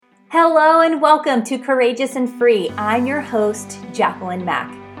Hello and welcome to Courageous and Free. I'm your host, Jacqueline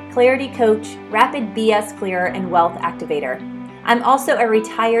Mack, clarity coach, rapid BS clearer, and wealth activator. I'm also a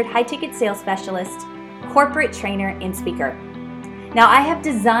retired high-ticket sales specialist, corporate trainer, and speaker. Now, I have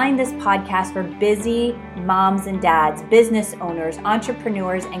designed this podcast for busy moms and dads, business owners,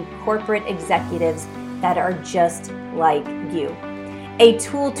 entrepreneurs, and corporate executives that are just like you. A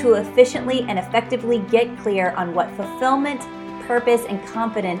tool to efficiently and effectively get clear on what fulfillment, purpose, and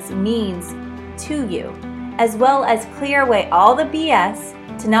confidence means to you, as well as clear away all the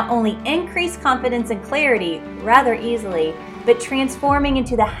BS to not only increase confidence and clarity rather easily, but transforming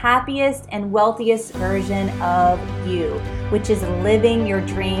into the happiest and wealthiest version of you, which is living your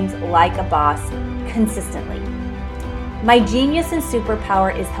dreams like a boss consistently. My genius and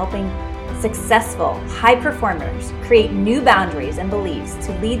superpower is helping successful high performers create new boundaries and beliefs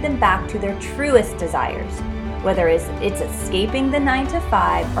to lead them back to their truest desires, whether it's escaping the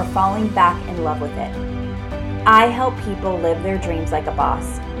 9-to-5 or falling back in love with it. I help people live their dreams like a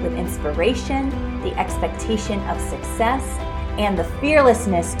boss with inspiration, the expectation of success, and the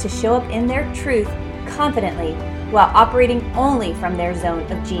fearlessness to show up in their truth confidently while operating only from their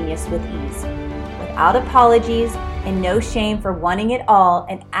zone of genius with ease, without apologies and no shame for wanting it all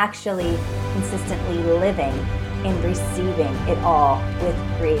and actually consistently living and receiving it all with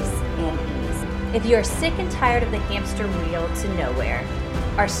grace and ease. If you are sick and tired of the hamster wheel to nowhere,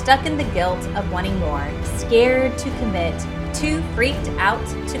 are stuck in the guilt of wanting more, scared to commit, too freaked out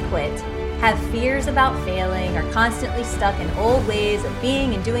to quit, have fears about failing, are constantly stuck in old ways of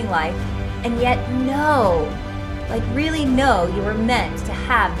being and doing life, and yet really know you were meant to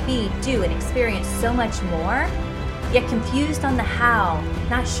have, be, do, and experience so much more, yet confused on the how,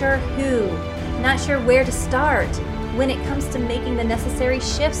 not sure who, not sure where to start when it comes to making the necessary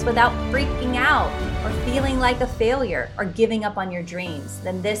shifts without freaking out or feeling like a failure or giving up on your dreams,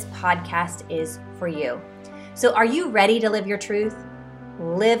 then this podcast is for you. So are you ready to live your truth?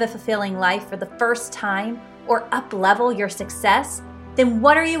 Live a fulfilling life for the first time or up-level your success? Then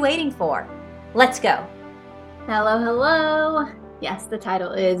what are you waiting for? Let's go. Hello. Yes, the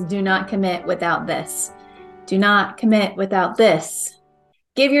title is Do Not Commit Without This. Do not commit without this.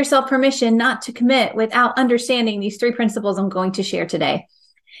 Give yourself permission not to commit without understanding these 3 principles I'm going to share today.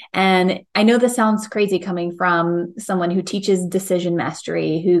 And I know this sounds crazy coming from someone who teaches decision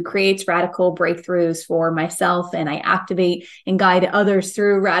mastery, who creates radical breakthroughs for myself, and I activate and guide others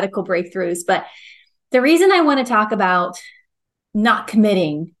through radical breakthroughs. But the reason I want to talk about not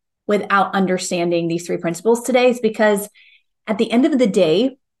committing without understanding these 3 principles today is because at the end of the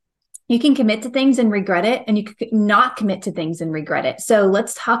day, you can commit to things and regret it, and you can not commit to things and regret it. So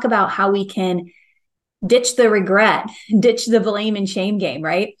let's talk about how we can ditch the regret, ditch the blame and shame game,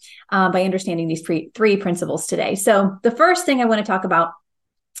 right? By understanding these 3 principles today. So the first thing I want to talk about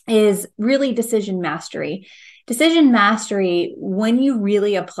is really decision mastery. Decision mastery, when you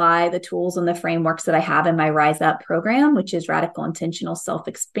really apply the tools and the frameworks that I have in my Rise Up program, which is Radical Intentional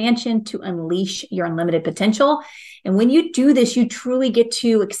Self-Expansion to Unleash Your Unlimited Potential. And when you do this, you truly get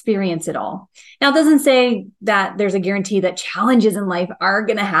to experience it all. Now, it doesn't say that there's a guarantee that challenges in life are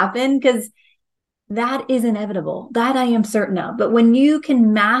going to happen, because that is inevitable. That I am certain of. But when you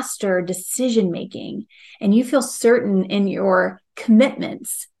can master decision-making and you feel certain in your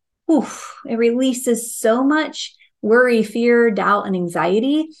commitments, it releases so much worry, fear, doubt, and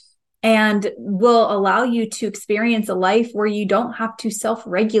anxiety, and will allow you to experience a life where you don't have to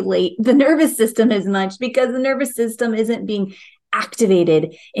self-regulate the nervous system as much, because the nervous system isn't being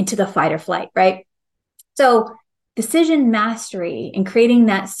activated into the fight or flight, right? So decision mastery and creating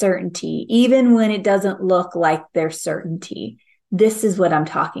that certainty, even when it doesn't look like there's certainty. This is what I'm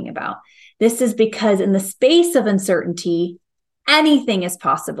talking about. This is because in the space of uncertainty, anything is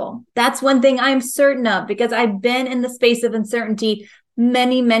possible. That's one thing I'm certain of, because I've been in the space of uncertainty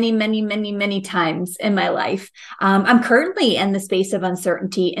many times in my life. I'm currently in the space of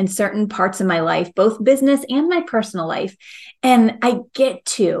uncertainty in certain parts of my life, both business and my personal life. And I get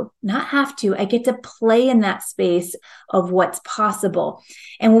to, not have to, I get to play in that space of what's possible.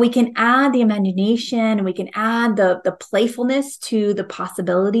 And when we can add the imagination and we can add the playfulness to the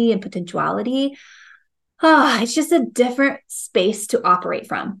possibility and potentiality, it's just a different space to operate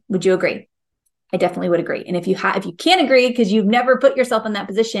from. Would you agree? I definitely would agree. And if you can't agree because you've never put yourself in that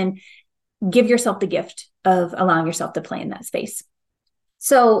position, give yourself the gift of allowing yourself to play in that space.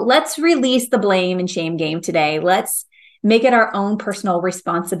 So let's release the blame and shame game today. Let's make it our own personal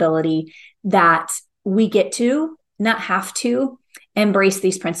responsibility that we get to, not have to, embrace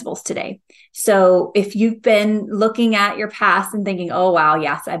these principles today. So if you've been looking at your past and thinking, oh, wow,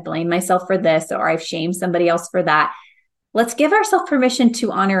 yes, I blame myself for this, or I've shamed somebody else for that, let's give ourselves permission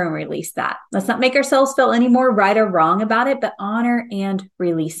to honor and release that. Let's not make ourselves feel any more right or wrong about it, but honor and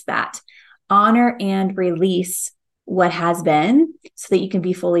release that. Honor and release what has been so that you can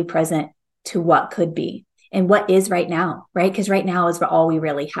be fully present to what could be and what is right now, right? Because right now is all we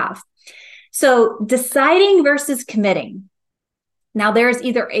really have. So deciding versus committing. Now, there's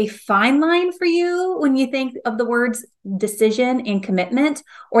either a fine line for you when you think of the words decision and commitment,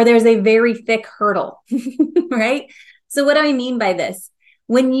 or there's a very thick hurdle, right? So what do I mean by this?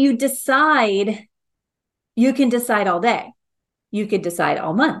 When you decide, you can decide all day. You could decide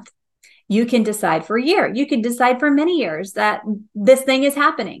all month. You can decide for a year. You can decide for many years that this thing is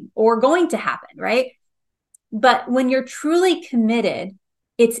happening or going to happen, right? But when you're truly committed,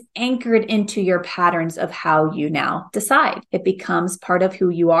 it's anchored into your patterns of how you now decide. It becomes part of who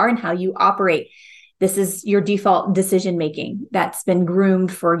you are and how you operate. This is your default decision making that's been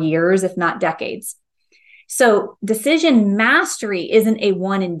groomed for years, if not decades. So decision mastery isn't a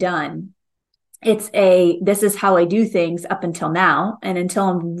one and done. It's this is how I do things up until now. And until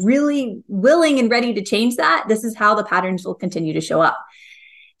I'm really willing and ready to change that, this is how the patterns will continue to show up.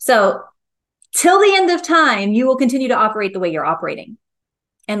 So till the end of time, you will continue to operate the way you're operating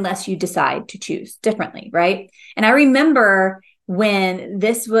unless you decide to choose differently, right? And I remember when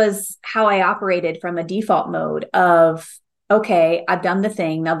this was how I operated from a default mode of, okay, I've done the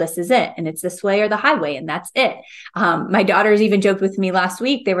thing. Now this is it. And it's this way or the highway. And that's it. My daughters even joked with me last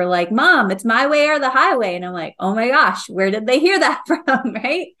week. They were like, Mom, it's my way or the highway. And I'm like, oh my gosh, where did they hear that from?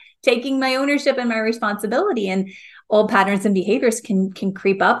 Right? Taking my ownership and my responsibility. And old patterns and behaviors can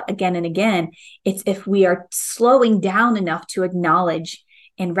creep up again and again. It's if we are slowing down enough to acknowledge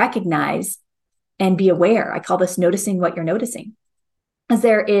and recognize and be aware. I call this noticing what you're noticing. As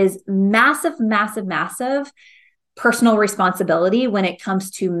there is massive, massive, massive personal responsibility when it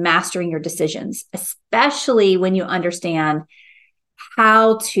comes to mastering your decisions, especially when you understand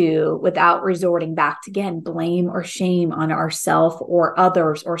how to, without resorting back to, again, blame or shame on ourselves or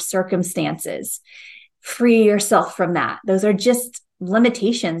others or circumstances. Free yourself from that. Those are just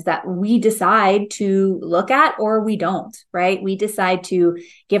limitations that we decide to look at or we don't, right? We decide to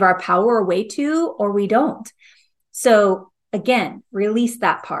give our power away to or we don't. So again, release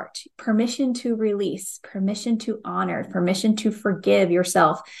that part. Permission to release, permission to honor, permission to forgive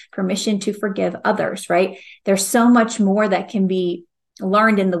yourself, permission to forgive others, right? There's so much more that can be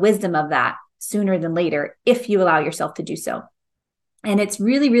learned in the wisdom of that sooner than later if you allow yourself to do so. And it's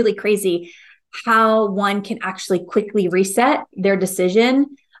really, really crazy how one can actually quickly reset their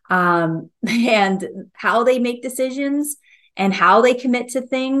decision and how they make decisions and how they commit to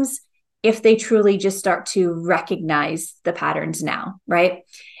things if they truly just start to recognize the patterns now, right?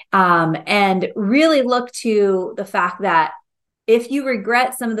 And really look to the fact that if you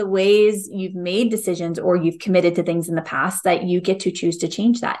regret some of the ways you've made decisions or you've committed to things in the past, that you get to choose to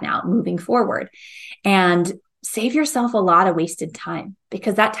change that now moving forward. And save yourself a lot of wasted time,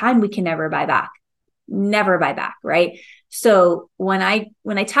 because that time we can never buy back, right? So when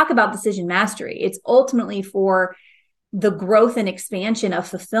I talk about decision mastery, it's ultimately for the growth and expansion of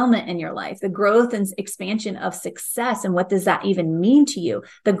fulfillment in your life, the growth and expansion of success. And what does that even mean to you?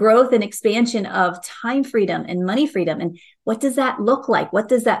 The growth and expansion of time freedom and money freedom. And what does that look like? What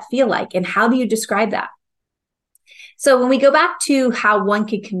does that feel like? And how do you describe that? So when we go back to how one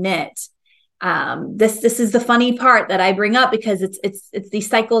can commit, this is the funny part that I bring up, because it's these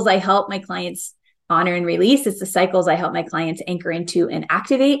cycles I help my clients honor and release. It's the cycles I help my clients anchor into and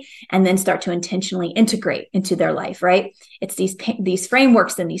activate, and then start to intentionally integrate into their life, right? It's these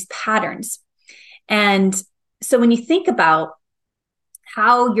frameworks and these patterns. And so when you think about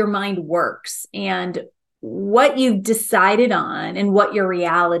how your mind works and what you've decided on and what your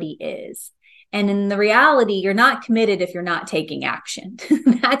reality is, and in the reality, you're not committed if you're not taking action.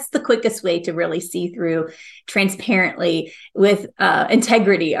 That's the quickest way to really see through transparently with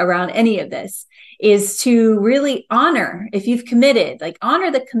integrity around any of this, is to really honor, if you've committed, like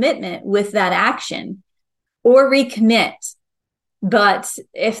honor the commitment with that action or recommit. But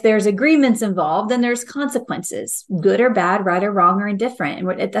if there's agreements involved, then there's consequences, good or bad, right or wrong or indifferent.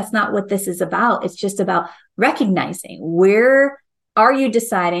 And that's not what this is about. It's just about recognizing where are you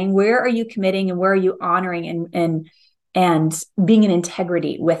deciding, where are you committing, and where are you honoring and being in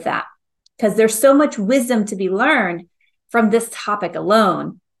integrity with that? Because there's so much wisdom to be learned from this topic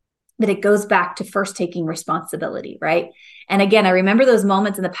alone, that it goes back to first taking responsibility, right? And again, I remember those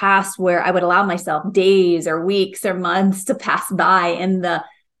moments in the past where I would allow myself days or weeks or months to pass by in the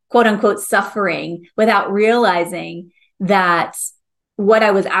quote unquote suffering without realizing that what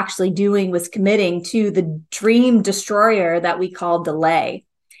I was actually doing was committing to the dream destroyer that we call delay.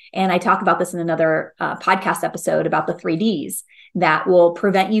 And I talk about this in another podcast episode about the 3Ds that will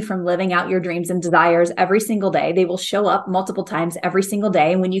prevent you from living out your dreams and desires every single day. They will show up multiple times every single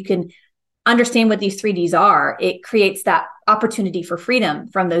day. And when you can understand what these 3Ds are, it creates that opportunity for freedom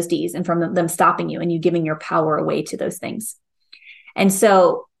from those Ds and from them stopping you and you giving your power away to those things. And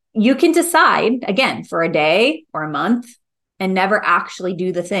so you can decide, again, for a day or a month and never actually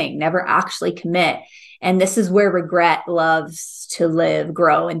do the thing, never actually commit. And this is where regret loves to live,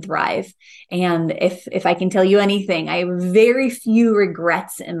 grow, and thrive. And if I can tell you anything, I have very few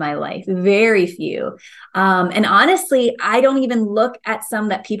regrets in my life, very few. And honestly, I don't even look at some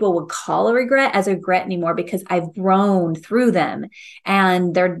that people would call a regret as a regret anymore because I've grown through them.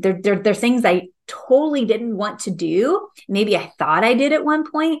 And they're things I totally didn't want to do. Maybe I thought I did at one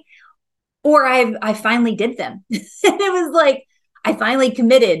point, or I finally did them. And it was like, I finally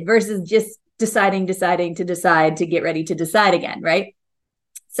committed versus just deciding to get ready to decide again, right?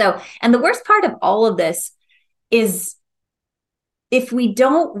 So, and the worst part of all of this is if we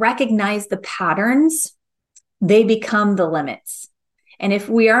don't recognize the patterns, they become the limits. And if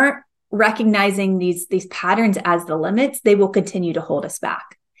we aren't recognizing these patterns as the limits, they will continue to hold us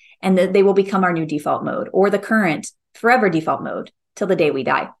back. And they will become our new default mode or the current forever default mode till the day we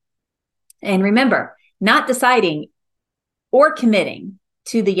die. And remember, not deciding or committing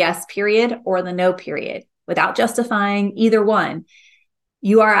to the yes period or the no period without justifying either one,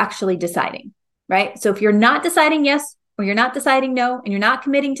 you are actually deciding, right? So if you're not deciding yes or you're not deciding no, and you're not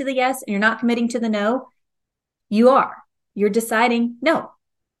committing to the yes and you're not committing to the no, you're deciding no.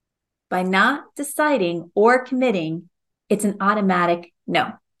 By not deciding or committing, it's an automatic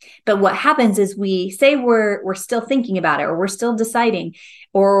no. But what happens is we say we're still thinking about it, or we're still deciding,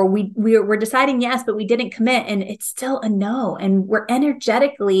 or we're deciding yes, but we didn't commit, and it's still a no. And we're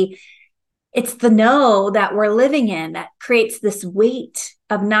energetically, it's the no that we're living in that creates this weight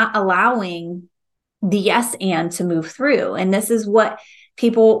of not allowing the yes and to move through. And this is what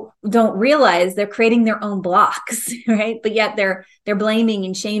people don't realize. They're creating their own blocks, right? But yet they're blaming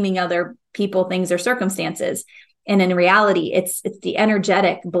and shaming other people, things, or circumstances. And in reality, it's the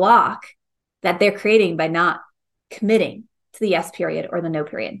energetic block that they're creating by not committing to the yes period or the no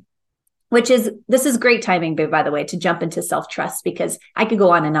period, this is great timing, by the way, to jump into self-trust, because I could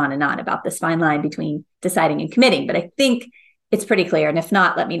go on and on and on about this fine line between deciding and committing, but I think it's pretty clear. And if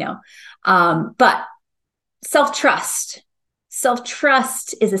not, let me know. But self-trust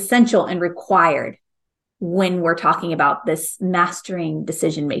is essential and required when we're talking about this mastering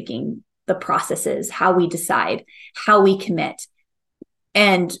decision-making, the processes, how we decide, how we commit.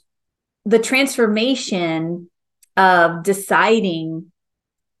 And the transformation of deciding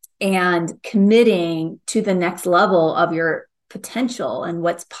and committing to the next level of your potential and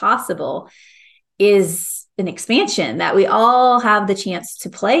what's possible is an expansion that we all have the chance to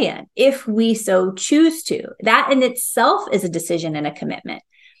play in if we so choose to. That in itself is a decision and a commitment.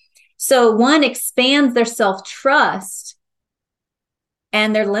 So one expands their self-trust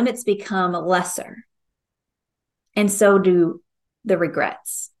and their limits become lesser. And so do the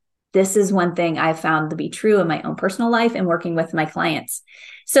regrets. This is one thing I've found to be true in my own personal life and working with my clients.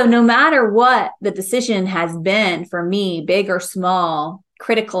 So no matter what the decision has been for me, big or small,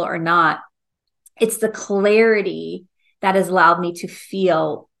 critical or not, it's the clarity that has allowed me to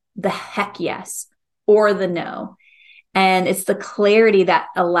feel the heck yes or the no. And it's the clarity that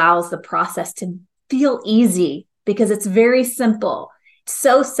allows the process to feel easy because it's very simple.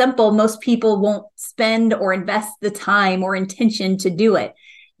 So simple, most people won't spend or invest the time or intention to do it.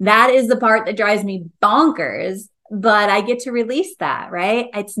 That is the part that drives me bonkers, but I get to release that, right?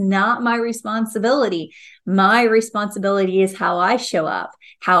 It's not my responsibility. My responsibility is how I show up,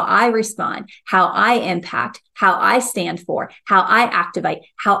 how I respond, how I impact, how I stand for, how I activate,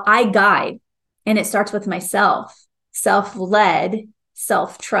 how I guide. And it starts with myself, self-led,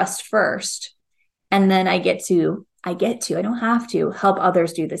 self-trust first. And then I don't have to help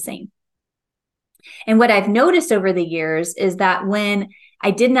others do the same. And what I've noticed over the years is that when I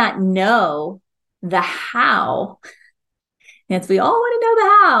did not know the how, yes, we all want to know the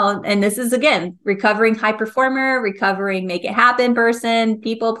how. And this is, again, recovering high performer, recovering make it happen person,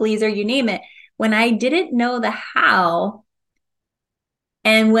 people pleaser, you name it. When I didn't know the how,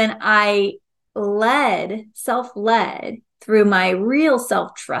 and when I self-led through my real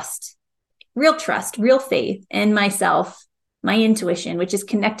self-trust, real trust, real faith in myself, my intuition, which is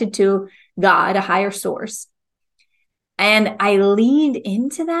connected to God, a higher source. And I leaned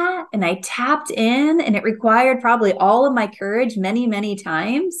into that and I tapped in, and it required probably all of my courage many, many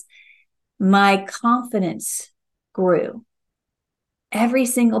times. My confidence grew. Every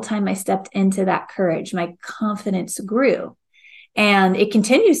single time I stepped into that courage, my confidence grew. And it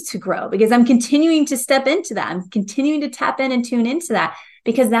continues to grow because I'm continuing to step into that. I'm continuing to tap in and tune into that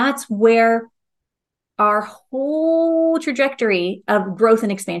because that's where our whole trajectory of growth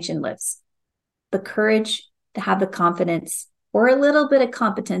and expansion lives. The courage to have the confidence or a little bit of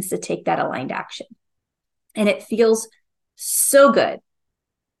competence to take that aligned action. And it feels so good.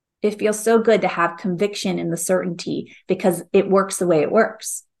 It feels so good to have conviction in the certainty because it works the way it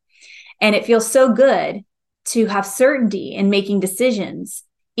works. And it feels so good to have certainty in making decisions,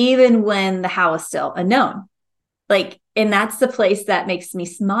 even when the how is still unknown. And that's the place that makes me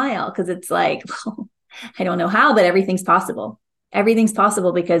smile because it's like, well, I don't know how, but everything's possible. Everything's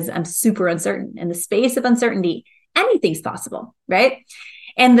possible because I'm super uncertain. In the space of uncertainty, anything's possible, right?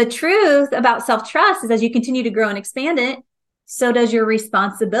 And the truth about self-trust is as you continue to grow and expand it, so does your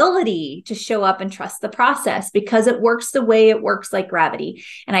responsibility to show up and trust the process because it works the way it works like gravity.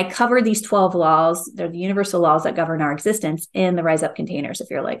 And I cover these 12 laws. They're the universal laws that govern our existence in the Rise Up containers. If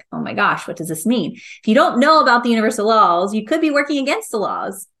you're like, oh my gosh, what does this mean? If you don't know about the universal laws, you could be working against the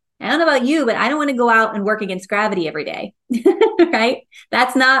laws. I don't know about you, but I don't want to go out and work against gravity every day, right?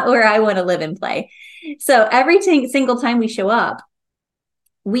 That's not where I want to live and play. So every single time we show up,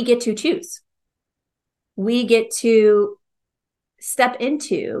 we get to choose. We get to step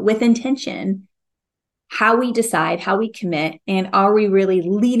into with intention how we decide, how we commit, and are we really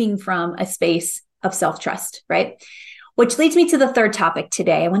leading from a space of self-trust, right? Which leads me to the third topic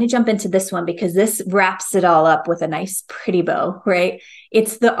today. I want to jump into this one because this wraps it all up with a nice, pretty bow, right?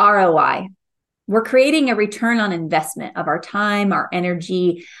 It's the ROI. We're creating a return on investment of our time, our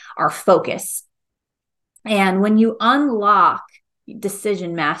energy, our focus. And when you unlock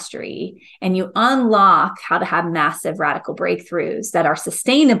decision mastery and you unlock how to have massive radical breakthroughs that are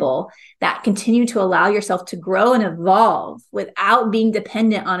sustainable, that continue to allow yourself to grow and evolve without being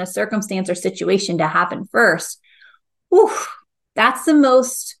dependent on a circumstance or situation to happen first, that's the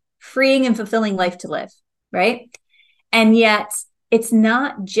most freeing and fulfilling life to live, right? And yet it's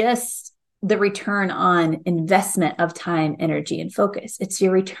not just the return on investment of time, energy, and focus. It's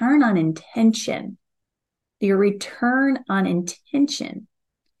your return on intention. Your return on intention.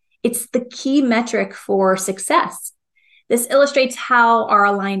 It's the key metric for success. This illustrates how our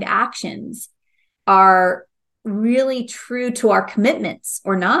aligned actions are really true to our commitments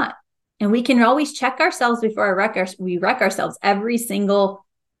or not. And we can always check ourselves before we wreck ourselves every single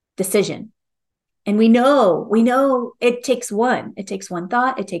decision. And we know it takes one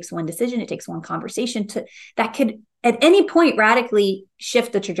thought, it takes one decision, it takes one conversation that could at any point radically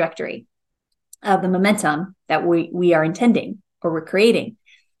shift the trajectory of the momentum that we are intending or we're creating.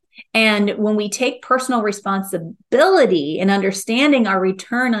 And when we take personal responsibility in understanding our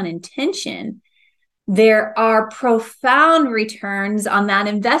return on intention, there are profound returns on that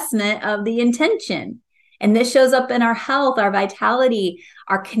investment of the intention. And this shows up in our health, our vitality,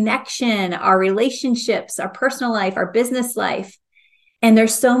 our connection, our relationships, our personal life, our business life. And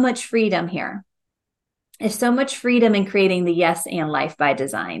there's so much freedom here. There's so much freedom in creating the yes and life by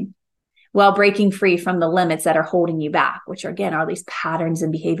design, while breaking free from the limits that are holding you back, which are these patterns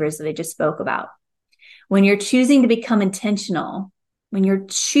and behaviors that I just spoke about. When you're choosing to become intentional, when you're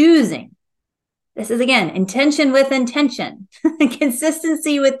choosing, this is again, intention with intention,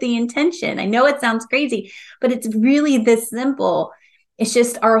 consistency with the intention. I know it sounds crazy, but it's really this simple. It's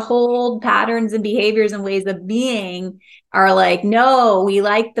just our whole patterns and behaviors and ways of being are like, no, we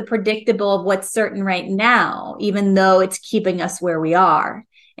like the predictable of what's certain right now, even though it's keeping us where we are.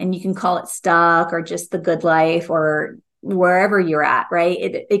 And you can call it stuck or just the good life or wherever you're at,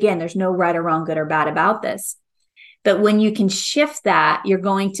 right? Again, there's no right or wrong, good or bad about this. But when you can shift that, you're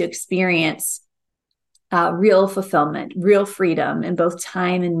going to experience real fulfillment, real freedom in both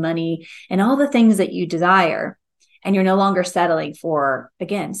time and money and all the things that you desire. And you're no longer settling for,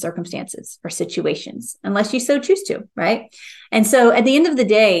 again, circumstances or situations, unless you so choose to, right? And so at the end of the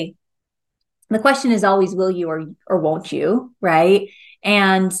day, the question is always, will you or won't you, right?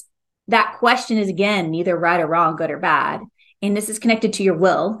 And that question is, again, neither right or wrong, good or bad. And this is connected to your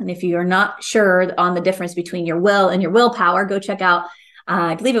will. And if you're not sure on the difference between your will and your willpower, go check out,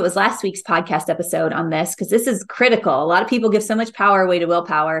 I believe it was last week's podcast episode on this, because this is critical. A lot of people give so much power away to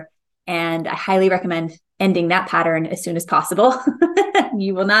willpower. And I highly recommend ending that pattern as soon as possible.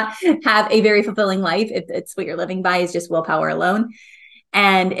 You will not have a very fulfilling life if it's what you're living by is just willpower alone.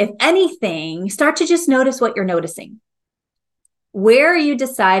 And if anything, start to just notice what you're noticing. Where are you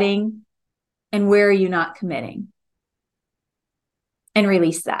deciding and where are you not committing? And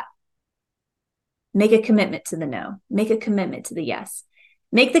release that. Make a commitment to the no. Make a commitment to the yes.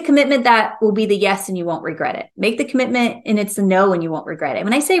 Make the commitment that will be the yes and you won't regret it. Make the commitment and it's the no and you won't regret it.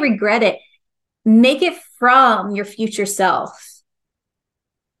 When I say regret it, make it from your future self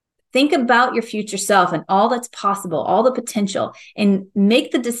Think about your future self and all that's possible, all the potential, and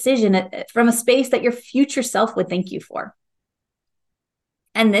make the decision from a space that your future self would thank you for.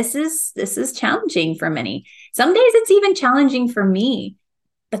 And this is challenging for many. Some days it's even challenging for me,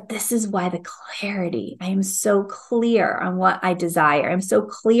 but this is why the clarity. I am so clear on what I desire. I'm so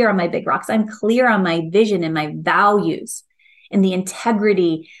clear on my big rocks. I'm clear on my vision and my values and the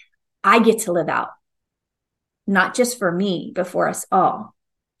integrity I get to live out, not just for me, but for us all.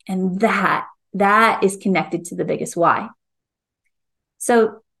 And that is connected to the biggest why.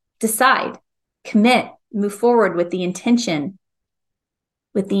 So decide, commit, move forward with the intention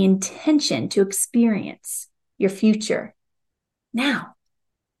to experience your future now.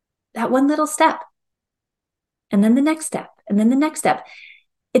 That one little step, and then the next step, and then the next step.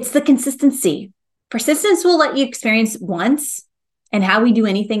 It's the consistency. Persistence will let you experience once, and how we do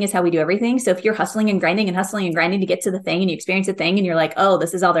anything is how we do everything. So if you're hustling and grinding to get to the thing, and you experience the thing and you're like, oh,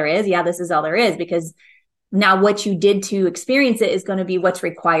 this is all there is. Yeah, this is all there is, because now what you did to experience it is going to be what's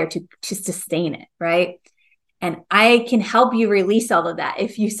required to sustain it, right? And I can help you release all of that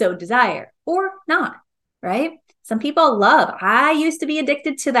if you so desire, or not, right? Some people I used to be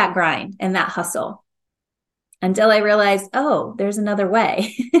addicted to that grind and that hustle until I realized, oh, there's another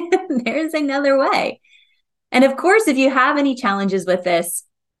way. There's another way. And of course, if you have any challenges with this,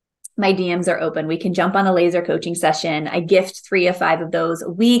 my DMs are open. We can jump on a laser coaching session. I gift 3 of 5 of those a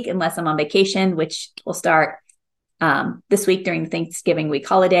week, unless I'm on vacation, which will start this week during the Thanksgiving week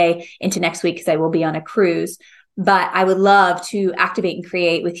holiday, into next week because I will be on a cruise. But I would love to activate and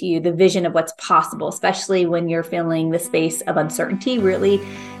create with you the vision of what's possible, especially when you're feeling the space of uncertainty, really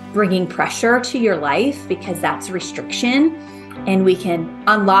bringing pressure to your life, because that's restriction. And we can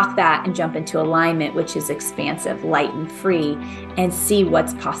unlock that and jump into alignment, which is expansive, light, and free, and see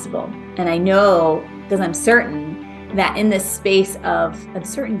what's possible. And I know, because I'm certain, that in this space of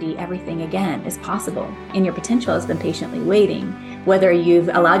uncertainty, everything again is possible. And your potential has been patiently waiting, whether you've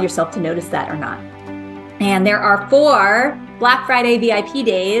allowed yourself to notice that or not. And there are 4 Black Friday VIP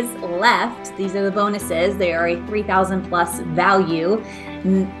days left. These are the bonuses. They are a 3,000 plus value.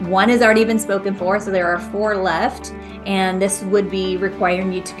 1 has already been spoken for, so there are 4 left. And this would be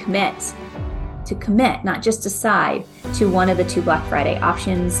requiring you to commit, not just decide, to one of the 2 Black Friday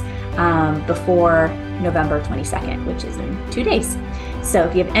options before November 22nd, which is in 2 days. So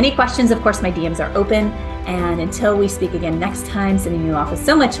if you have any questions, of course, my DMs are open. And until we speak again next time, sending you off with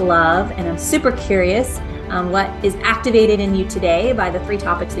so much love. And I'm super curious what is activated in you today by the 3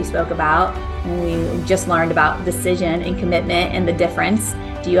 topics we spoke about. And we just learned about decision and commitment and the difference.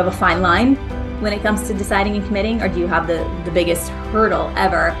 Do you have a fine line when it comes to deciding and committing, or do you have the biggest hurdle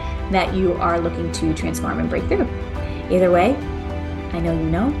ever that you are looking to transform and break through? Either way, I know you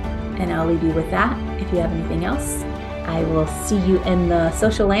know, and I'll leave you with that. If you have anything else, I will see you in the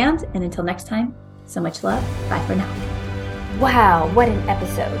social land. And until next time, so much love. Bye for now. Wow, what an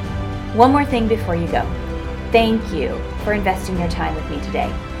episode. One more thing before you go. Thank you for investing your time with me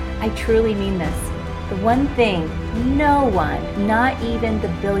today. I truly mean this. The one thing no one, not even the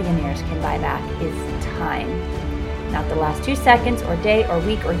billionaires, can buy back is time. Not the last 2 seconds or day or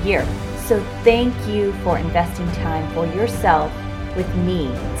week or year. So thank you for investing time for yourself with me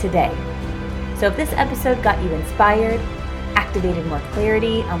today. So if this episode got you inspired, activated more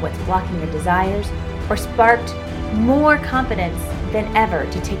clarity on what's blocking your desires, or sparked more confidence than ever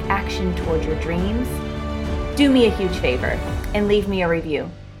to take action toward your dreams, do me a huge favor and leave me a review.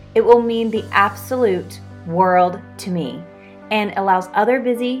 It will mean the absolute world to me and allows other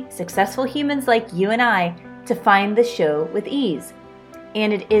busy, successful humans like you and I to find the show with ease.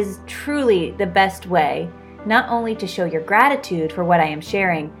 And it is truly the best way not only to show your gratitude for what I am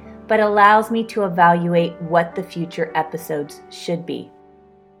sharing, but allows me to evaluate what the future episodes should be.